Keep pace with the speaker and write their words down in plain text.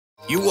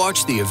You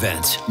watched the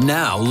event.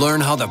 Now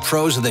learn how the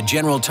pros of the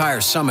General Tire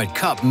Summit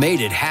Cup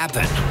made it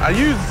happen. I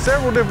used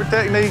several different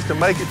techniques to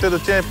make it to the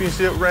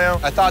championship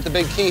round. I thought the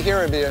big key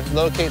here would be to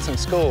locate some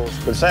schools.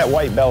 It's that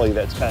white belly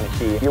that's kind of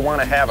key. You want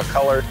to have a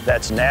color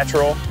that's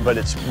natural, but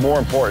it's more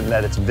important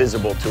that it's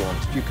visible to them.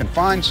 If you can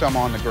find some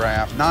on the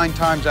graph, 9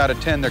 times out of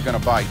 10 they're going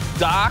to bite.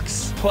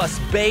 Docks plus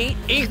bait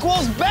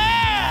equals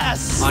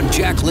bass! On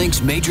Jack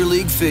Link's Major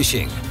League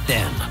Fishing.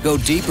 Then go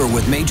deeper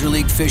with Major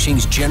League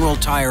Fishing's General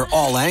Tire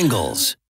All Angles.